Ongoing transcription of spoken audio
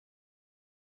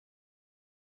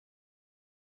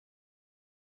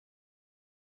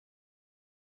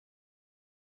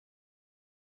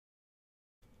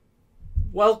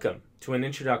Welcome to an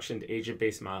introduction to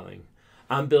agent-based modeling.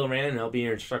 I'm Bill Rand and I'll be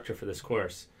your instructor for this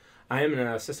course. I am an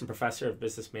assistant professor of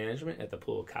business management at the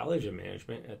Poole College of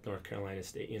Management at North Carolina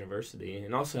State University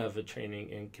and also have a training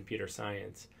in computer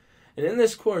science. And in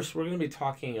this course, we're going to be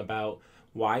talking about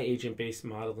why agent-based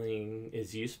modeling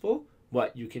is useful,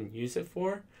 what you can use it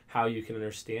for, how you can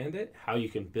understand it, how you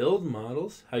can build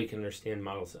models, how you can understand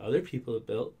models that other people have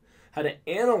built, how to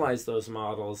analyze those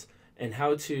models, and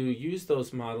how to use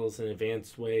those models in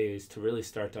advanced ways to really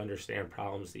start to understand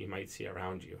problems that you might see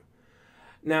around you.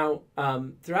 Now,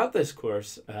 throughout this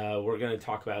course, we're going to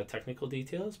talk about technical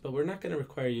details, but we're not going to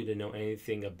require you to know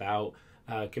anything about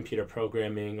computer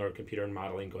programming or computer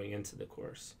modeling going into the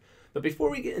course. But before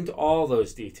we get into all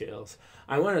those details,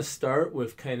 I want to start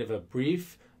with kind of a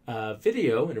brief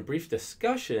video and a brief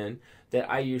discussion that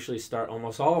I usually start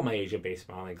almost all my agent-based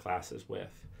modeling classes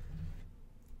with.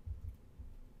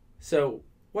 So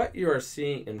what you are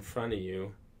seeing in front of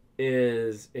you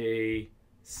is a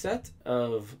set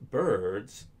of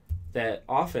birds that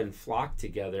often flock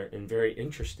together in very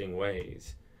interesting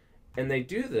ways. And they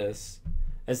do this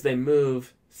as they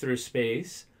move through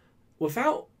space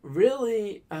without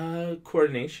really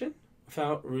coordination,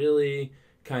 without really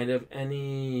kind of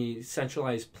any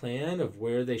centralized plan of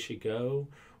where they should go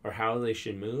or how they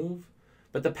should move.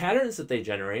 But the patterns that they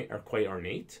generate are quite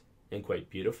ornate and quite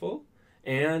beautiful.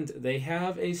 And they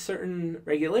have a certain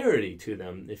regularity to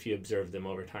them if you observe them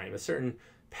over time, a certain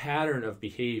pattern of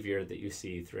behavior that you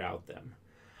see throughout them.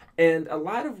 And a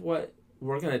lot of what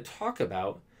we're going to talk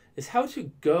about is how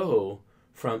to go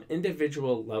from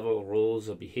individual level rules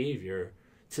of behavior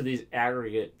to these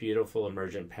aggregate, beautiful,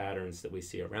 emergent patterns that we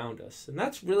see around us. And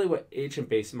that's really what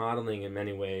agent-based modeling in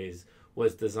many ways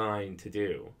was designed to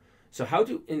do. So how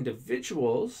do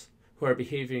individuals who are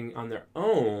behaving on their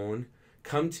own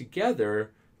come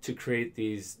together to create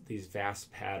these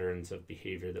vast patterns of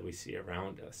behavior that we see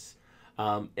around us?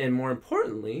 And more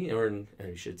importantly, or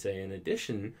I should say in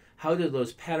addition, how do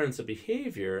those patterns of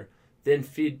behavior then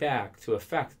feed back to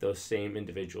affect those same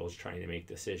individuals trying to make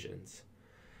decisions?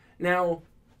 Now,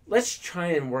 let's try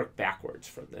and work backwards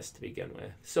from this to begin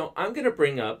with. So I'm going to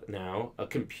bring up now a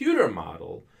computer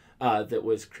model that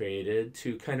was created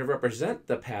to kind of represent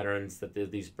the patterns that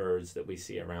these birds that we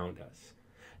see around us.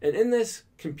 And in this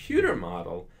computer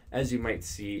model, as you might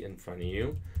see in front of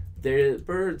you, the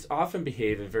birds often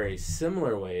behave in very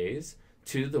similar ways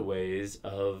to the ways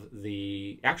of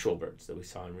the actual birds that we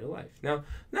saw in real life. Now,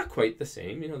 not quite the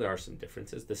same. There are some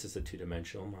differences. This is a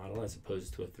two-dimensional model as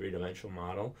opposed to a three-dimensional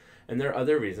model. And there are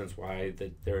other reasons why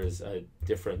there is a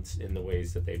difference in the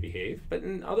ways that they behave. But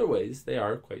in other ways, they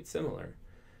are quite similar.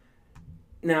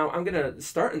 Now, I'm going to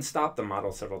start and stop the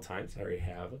model several times. I already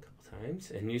have a couple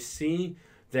times. And you see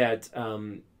that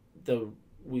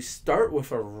we start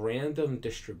with a random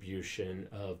distribution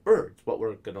of birds, what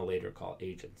we're going to later call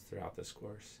agents throughout this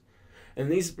course.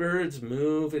 And these birds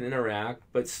move and interact,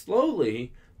 but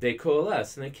slowly they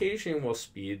coalesce. And occasionally we'll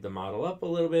speed the model up a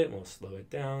little bit, and we'll slow it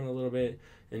down a little bit,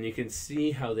 and you can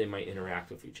see how they might interact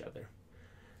with each other.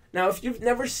 Now, if you've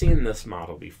never seen this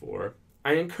model before,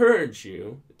 I encourage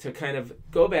you to kind of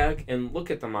go back and look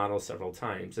at the model several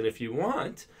times. And if you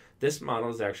want, this model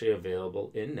is actually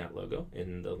available in NetLogo,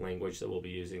 in the language that we'll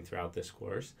be using throughout this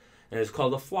course. And it's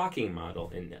called a flocking model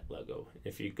in NetLogo.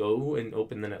 If you go and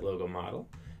open the NetLogo model,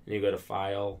 and you go to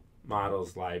File,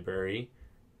 Models, Library,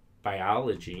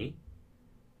 Biology,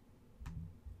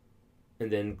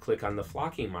 and then click on the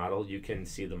flocking model, you can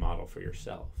see the model for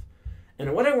yourself.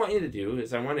 And what I want you to do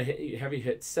is I want to have you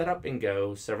hit Setup and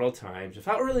Go several times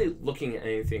without really looking at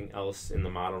anything else in the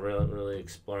model, really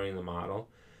exploring the model.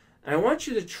 And I want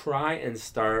you to try and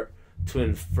start to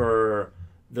infer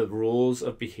the rules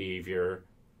of behavior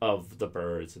of the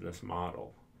birds in this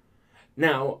model.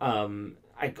 Now,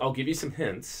 I'll give you some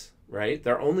hints, right?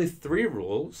 There are only 3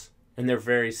 rules, and they're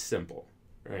very simple,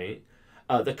 right?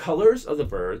 The colors of the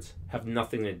birds have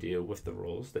nothing to do with the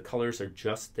rules. The colors are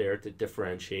just there to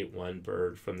differentiate one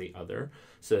bird from the other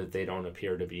so that they don't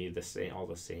appear to be all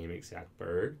the same exact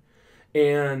bird.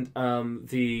 And all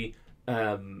the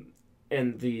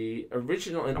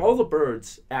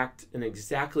birds act in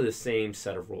exactly the same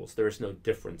set of rules. There is no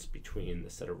difference between the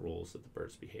set of rules that the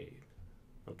birds behave.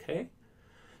 Okay?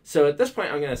 So at this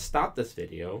point, I'm going to stop this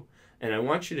video, and I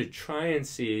want you to try and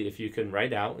see if you can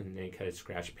write out in any kind of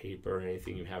scratch paper or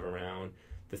anything you have around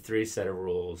the 3 set of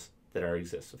rules that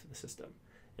exist within the system.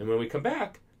 And when we come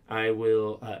back, I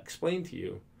will explain to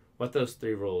you what those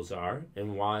 3 rules are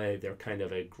and why they're kind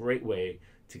of a great way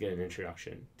to get an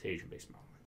introduction to agent-based modeling.